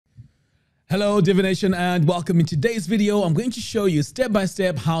Hello Divi Nation and welcome. In today's video, I'm going to show you step by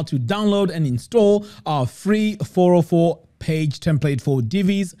step how to download and install our free 404 page template for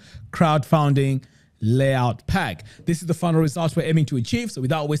Divi's Crowdfunding Layout Pack. This is the final results we're aiming to achieve. So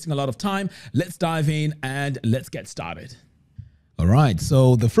without wasting a lot of time, let's dive in and let's get started. All right,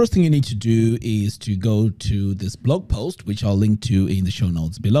 so the first thing you need to do is to go to this blog post, which I'll link to in the show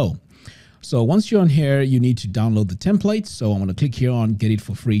notes below. So once you're on here, you need to download the template. So I'm going to click here on get it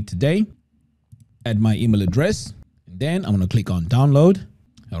for free today. Add my email address, and then I'm going to click on download.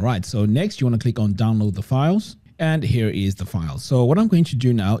 All right, so next you want to click on download the files, and here is the file. So what I'm going to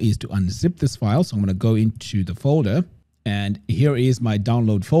do now is to unzip this file. So I'm going to go into the folder, and here is my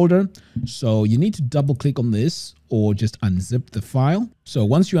download folder. So you need to double click on this or just unzip the file. So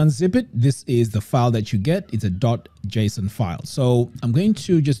once you unzip it, this is the file that you get. It's a .json file. So I'm going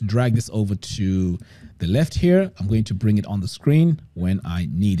to just drag this over to the left here. I'm going to bring it on the screen when I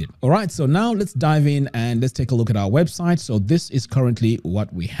need it. All right, so now let's dive in and let's take a look at our website. So this is currently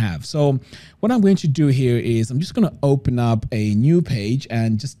what we have. So what I'm going to do here is I'm just going to open up a new page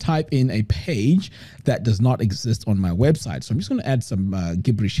and just type in a page that does not exist on my website. So I'm just going to add some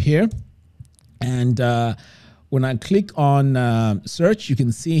gibberish here. And when I click on search, you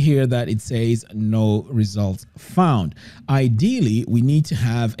can see here that it says no results found. Ideally, we need to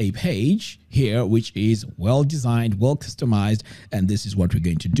have a page here which is well designed, well customized, and this is what we're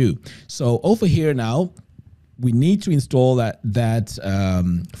going to do. So over here now, we need to install that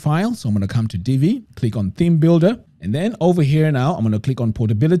file. So I'm going to come to Divi, click on theme builder, and then over here now, I'm going to click on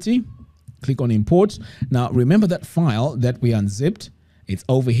portability, click on import. Now remember that file that we unzipped, it's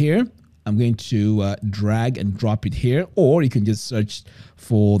over here. I'm going to drag and drop it here, or you can just search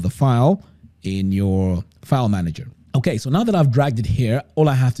for the file in your file manager. Okay, so now that I've dragged it here, all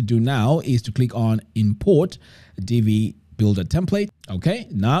I have to do now is to click on import Divi builder template. Okay,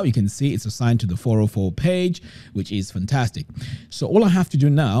 now you can see it's assigned to the 404 page, which is fantastic. So all I have to do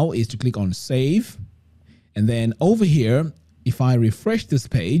now is to click on save. And then over here, if I refresh this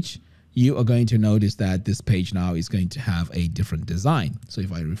page, you are going to notice that this page now is going to have a different design. So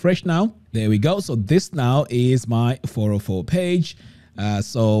if I refresh now, there we go. So this now is my 404 page.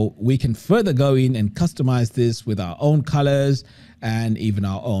 So we can further go in and customize this with our own colors and even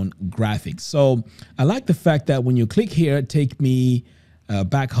our own graphics. So I like the fact that when you click here, take me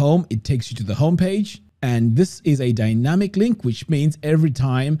back home, it takes you to the home page. And this is a dynamic link, which means every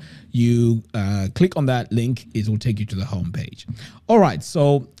time you click on that link, it will take you to the home page. All right,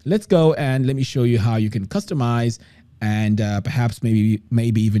 so let's go and let me show you how you can customize and perhaps maybe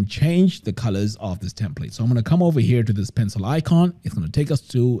even change the colors of this template. So I'm going to come over here to this pencil icon. It's going to take us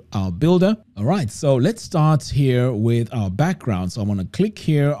to our builder. All right, so let's start here with our background. So I'm going to click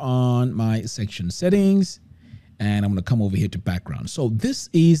here on my section settings. And I'm going to come over here to background. So this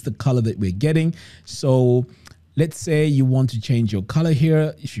is the color that we're getting. So let's say you want to change your color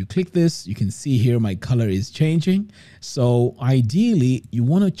here. If you click this, you can see here my color is changing. So ideally, you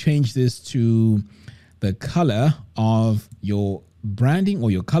want to change this to the color of your branding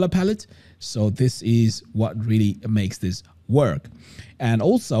or your color palette. So this is what really makes this work. And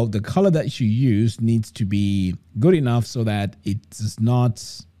also the color that you use needs to be good enough so that it does not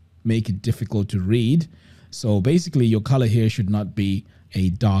make it difficult to read. So basically your color here should not be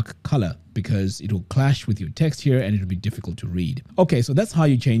a dark color because it will clash with your text here and it will be difficult to read. Okay, so that's how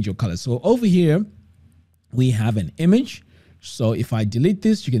you change your color. So over here, we have an image. So if I delete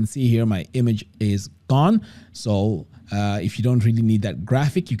this, you can see here my image is gone. So if you don't really need that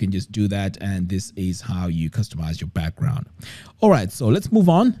graphic, you can just do that. And this is how you customize your background. All right, so let's move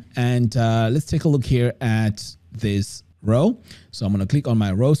on and let's take a look here at this row. So I'm going to click on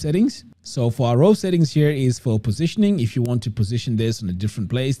my row settings. So for our row settings here is for positioning. If you want to position this in a different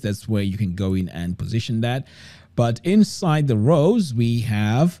place, that's where you can go in and position that. But inside the rows, we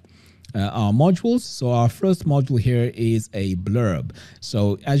have our modules. So our first module here is a blurb.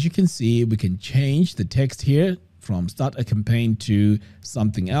 So as you can see, we can change the text here from start a campaign to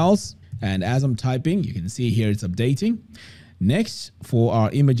something else. And as I'm typing, you can see here it's updating. Next, for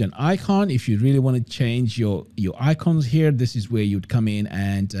our image and icon, if you really want to change your icons here, this is where you'd come in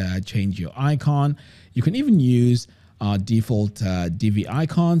and change your icon. You can even use our default Divi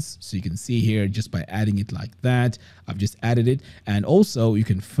icons. So you can see here just by adding it like that, I've just added it. And also you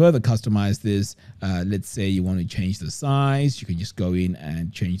can further customize this. Let's say you want to change the size. You can just go in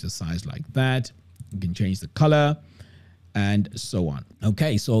and change the size like that. You can change the color. and so on.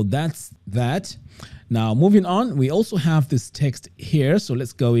 Okay, so that's that. Now moving on, we also have this text here. So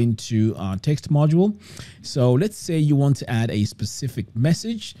let's go into our text module. So let's say you want to add a specific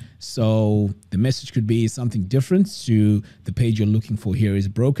message. So the message could be something different to the page you're looking for here is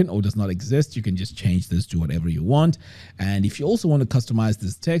broken or does not exist. You can just change this to whatever you want. And if you also want to customize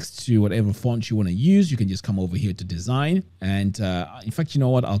this text to whatever font you want to use, you can just come over here to design. And in fact, you know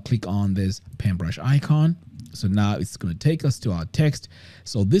what? I'll click on this pen brush icon. So now it's going to take us to our text.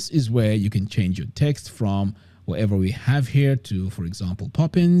 So this is where you can change your text from whatever we have here to, for example,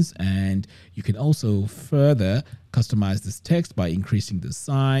 Poppins. And you can also further customize this text by increasing the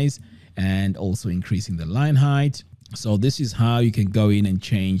size and also increasing the line height. So this is how you can go in and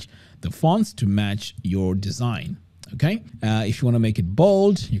change the fonts to match your design. Okay. If you want to make it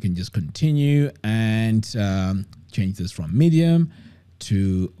bold, you can just continue and change this from medium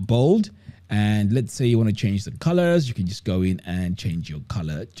to bold. And let's say you want to change the colors, you can just go in and change your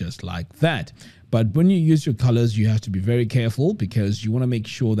color just like that. But when you use your colors, you have to be very careful because you want to make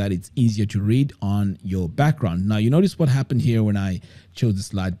sure that it's easier to read on your background. Now, you notice what happened here when I chose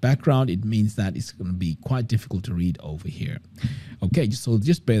this light background. It means that it's going to be quite difficult to read over here. Okay, so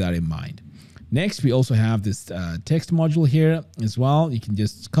just bear that in mind. Next, we also have this text module here as well. You can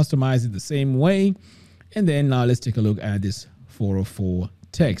just customize it the same way. And then now let's take a look at this 404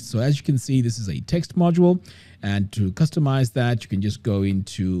 text. So as you can see, this is a text module, and to customize that, you can just go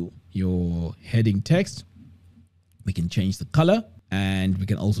into your heading text. We can change the color and we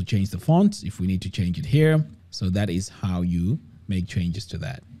can also change the font if we need to change it here. So that is how you make changes to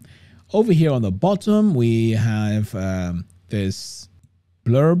that. Over here on the bottom, we have this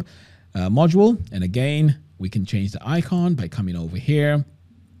blurb module. And again, we can change the icon by coming over here.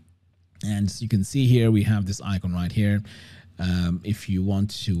 And as you can see here, we have this icon right here. If you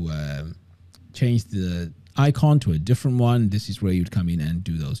want to change the icon to a different one, this is where you'd come in and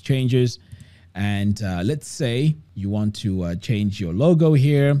do those changes. And let's say you want to change your logo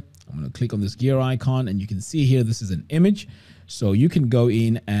here. I'm going to click on this gear icon, and you can see here this is an image. So you can go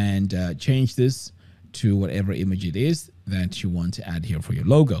in and change this to whatever image it is that you want to add here for your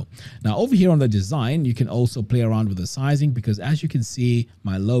logo. Now over here on the design, you can also play around with the sizing, because as you can see,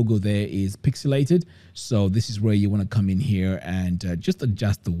 my logo there is pixelated. So this is where you want to come in here and just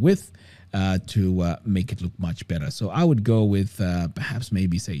adjust the width to make it look much better. So I would go with perhaps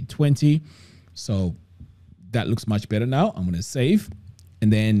maybe say 20. So that looks much better now. I'm going to save.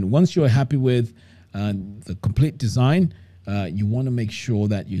 And then once you're happy with the complete design, you want to make sure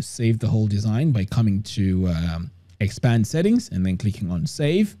that you save the whole design by coming to expand settings and then clicking on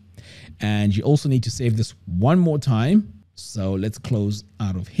save. And you also need to save this one more time. So let's close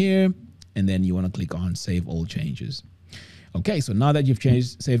out of here, and then you want to click on save all changes. Okay, so now that you've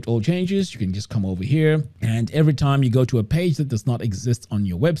saved all changes, you can just come over here, and every time you go to a page that does not exist on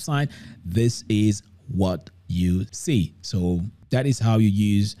your website, this is what you see. So that is how you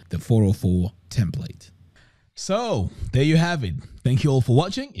use the 404 template. So there you have it. Thank you all for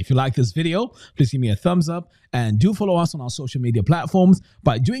watching. If you like this video, please give me a thumbs up and do follow us on our social media platforms.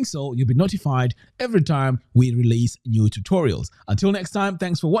 By doing so, you'll be notified every time we release new tutorials. Until next time,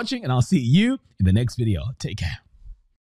 thanks for watching, and I'll see you in the next video. Take care.